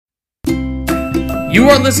You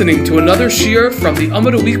are listening to another shiur from the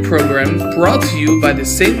Amud a Week program brought to you by the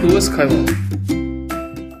St. Louis Kollel.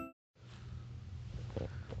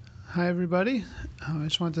 Hi everybody. I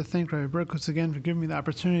just want to thank Rabbi Berkowitz again for giving me the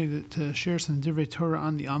opportunity to share some Divrei Torah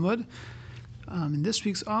on the Amud. In this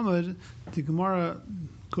week's Amud, the Gemara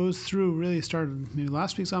goes through, really started maybe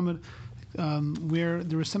last week's Amud, where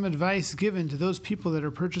there was some advice given to those people that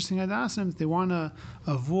are purchasing Hadassim if they want to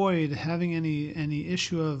avoid having any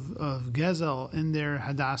issue of Gezel in their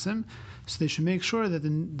Hadassim. So they should make sure that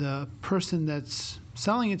the person that's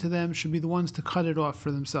selling it to them should be the ones to cut it off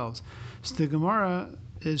for themselves. So the Gemara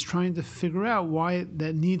is trying to figure out why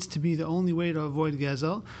that needs to be the only way to avoid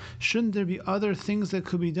Gezel. Shouldn't there be other things that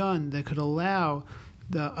could be done that could allow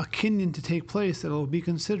a kinyan to take place that will be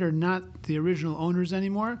considered not the original owners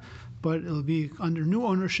anymore, but it'll be under new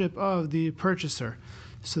ownership of the purchaser?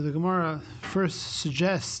 So the Gemara first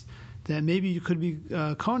suggests that maybe you could be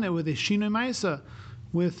koneh with a shinoi ma'isa,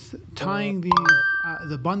 with tying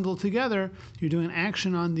the bundle together. You're doing an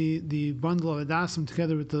action on the bundle of Hadassim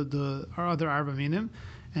together with our other Arba Minim,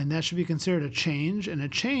 and that should be considered a change. And a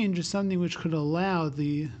change is something which could allow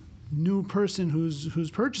the new person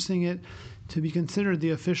who's purchasing it to be considered the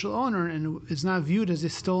official owner, and it's not viewed as a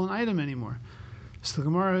stolen item anymore. So the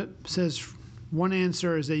Gemara says one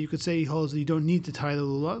answer is that you could say he holds that you don't need to tie the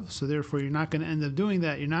lulav, so therefore you're not going to end up doing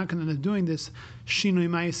that. You're not going to end up doing this shinoi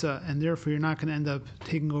ma'isa, and therefore you're not going to end up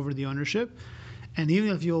taking over the ownership. And even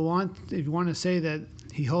if you want to say that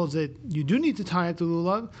he holds that you do need to tie up the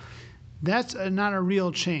lulav, that's not a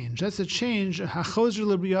real change. That's a change, hachozer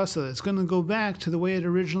libriyasa. It's going to go back to the way it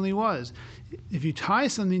originally was. If you tie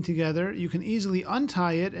something together, you can easily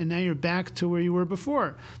untie it, and now you're back to where you were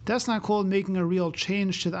before. That's not called making a real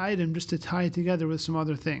change to the item just to tie it together with some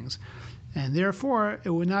other things. And therefore,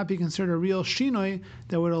 it would not be considered a real shinoi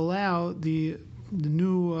that would allow the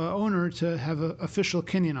new owner to have an official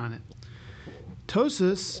kinyan on it.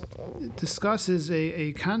 Tosfos discusses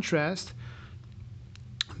a contrast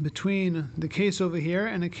between the case over here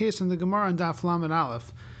and a case in the Gemara on Daf Lamed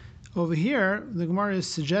Aleph. Over here, the Gemara is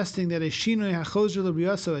suggesting that a shinoi hachozer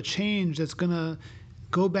l'briyasa, a change that's going to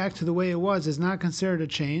go back to the way it was, is not considered a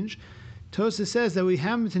change. Tosfos says that we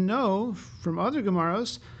happen to know from other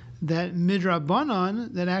Gemaros that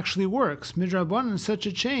midrabanan that actually works. Midrabanan, such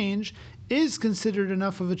a change is considered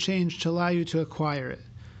enough of a change to allow you to acquire it.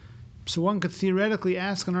 So one could theoretically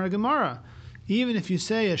ask in our Gemara, even if you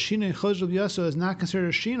say a shinoi chozer l'briyasa is not considered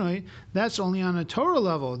a shinoi, that's only on a Torah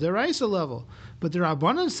level, deraisa level. But the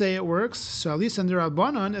Rabbanan say it works, so at least on the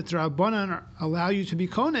Rabbanan, if the Rabbanan allow you to be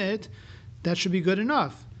koneh it, that should be good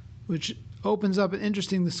enough, which opens up an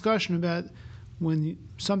interesting discussion about when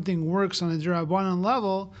something works on a Rabbanan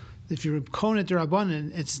level. If you're koneh the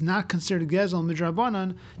Rabbanan, it's not considered gezel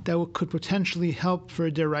midrabanan, that could potentially help for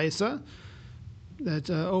a deraisa.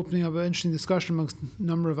 That's opening up an interesting discussion amongst a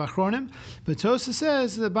number of achronim. But Tosfos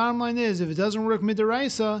says the bottom line is, if it doesn't work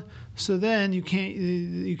midraisa, so then you can't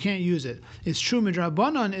use it. It's true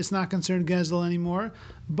midrabanan, it's not considered gezel anymore,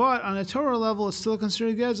 but on a Torah level, it's still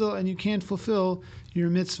considered gezel, and you can't fulfill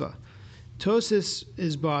your mitzvah. Tosfos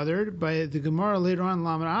is bothered by the Gemara later on,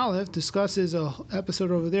 Lamed Aleph, discusses an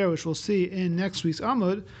episode over there, which we'll see in next week's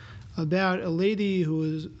Amud, about a lady who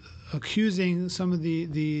was accusing some of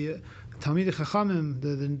the Talmidei Chachamim,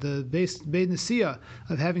 the Beis Nesiya,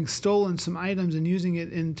 of having stolen some items and using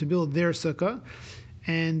it to build their sukkah.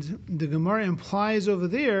 And the Gemara implies over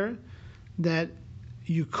there that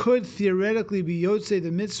you could theoretically be yotzei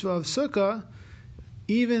the mitzvah of sukkah,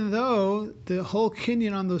 even though the whole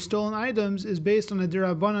kinyan on those stolen items is based on a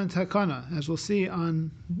derabanan takana, as we'll see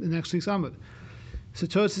on the next week's Amud. So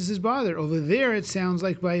Tosfos is bothered. Over there, it sounds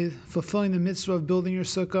like by fulfilling the mitzvah of building your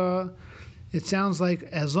sukkah, it sounds like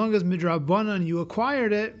as long as midrabanan you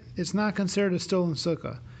acquired it, it's not considered a stolen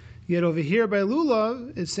sukkah. Yet over here by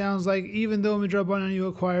lulav, it sounds like even though midrabanan you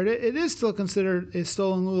acquired it, it is still considered a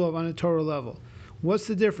stolen lulav on a Torah level. What's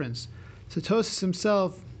the difference? So Tosfos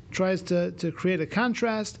himself tries to create a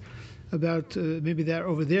contrast about maybe that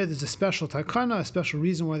over there there's a special takana, a special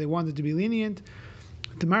reason why they wanted to be lenient.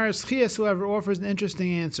 The Maris Chias, however, offers an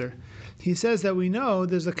interesting answer. He says that we know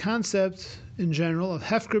there's a concept in general of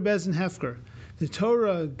hefker bezdin hefker. The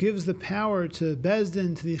Torah gives the power to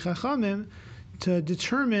bezdin, to the chachamim, to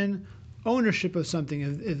determine ownership of something.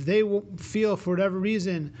 If they feel for whatever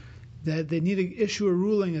reason that they need to issue a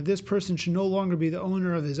ruling that this person should no longer be the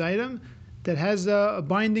owner of his item, that has a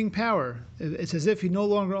binding power. It's as if he no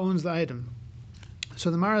longer owns the item.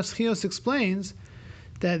 So the Maris Chios explains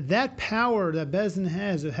that power that Bezdin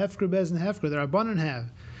has, of hefker bezdin hefker, that Rabbanan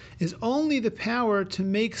have, is only the power to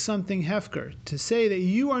make something hefker, to say that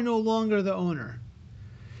you are no longer the owner.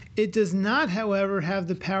 It does not, however, have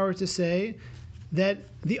the power to say that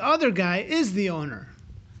the other guy is the owner.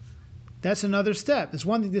 That's another step. It's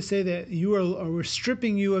one thing to say that we're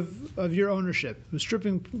stripping you of your ownership. We're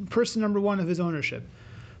stripping person number one of his ownership.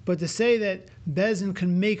 But to say that Bezdin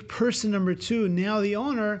can make person number two now the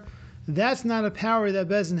owner, that's not a power that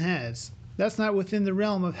Bezdin has. That's not within the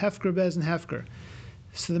realm of Hefker, Bezdin, Hefker.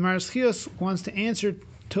 So the Maris Chios wants to answer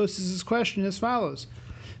Tosfos' question as follows.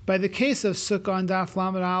 By the case of Sukkah on Daf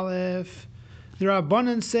Lamed Aleph, the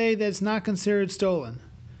Rabbanan say that it's not considered stolen.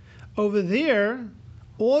 Over there,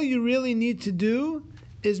 all you really need to do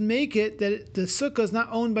is make it that the sukkah is not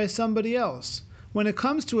owned by somebody else. When it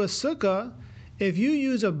comes to a sukkah, if you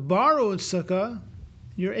use a borrowed sukkah,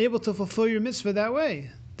 you're able to fulfill your mitzvah that way.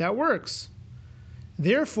 That works.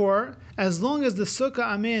 Therefore, as long as the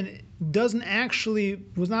sukkah amen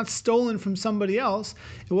was not stolen from somebody else,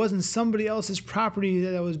 it wasn't somebody else's property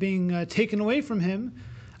that was being taken away from him,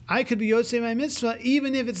 I could be yotzei my mitzvah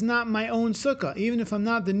even if it's not my own sukkah, even if I'm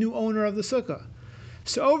not the new owner of the sukkah.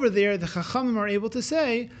 So over there, the Chachamim are able to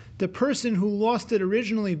say the person who lost it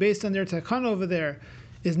originally based on their takana over there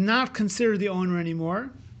is not considered the owner anymore.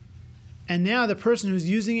 And now the person who's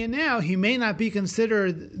using it now, he may not be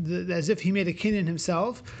considered as if he made a kinyan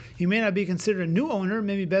himself. He may not be considered a new owner.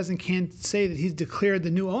 Maybe Bezdin can't say that he's declared the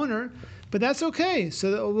new owner, but that's okay.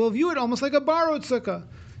 So we'll view it almost like a borrowed sukkah.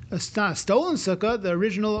 It's not a stolen sukkah. The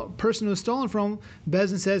original person who was stolen from,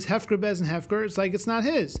 Bezdin says, Hefker, Bezdin, Hefker. It's like it's not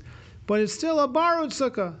his. But it's still a borrowed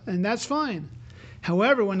sukkah, and that's fine.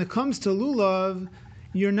 However, when it comes to lulav,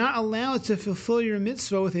 you're not allowed to fulfill your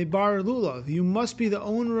mitzvah with a borrowed lulav. You must be the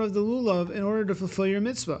owner of the lulav in order to fulfill your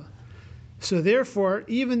mitzvah. So therefore,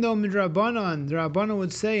 even though midrabanan, the Rabbanan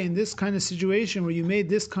would say in this kind of situation where you made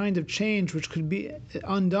this kind of change which could be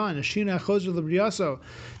undone, a shina chozer l'briyaso,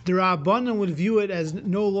 the Rabbanan would view it as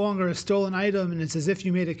no longer a stolen item and it's as if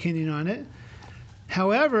you made a kinyan on it.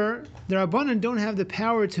 However, the Rabbanan don't have the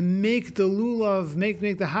power to make the lulav, make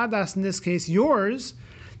the hadas in this case yours.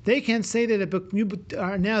 They can't say that you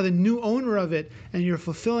are now the new owner of it and you're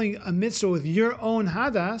fulfilling a mitzvah with your own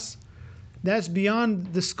hadas. That's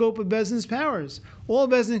beyond the scope of Bezdin's powers. All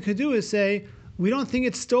Bezdin could do is say, we don't think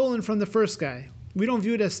it's stolen from the first guy. We don't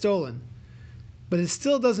view it as stolen. But it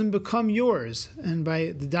still doesn't become yours. And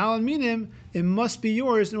by the Daled Minim, it must be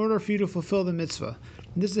yours in order for you to fulfill the mitzvah.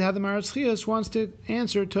 And this is how the Maris Chios wants to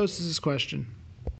answer Tosfos' question.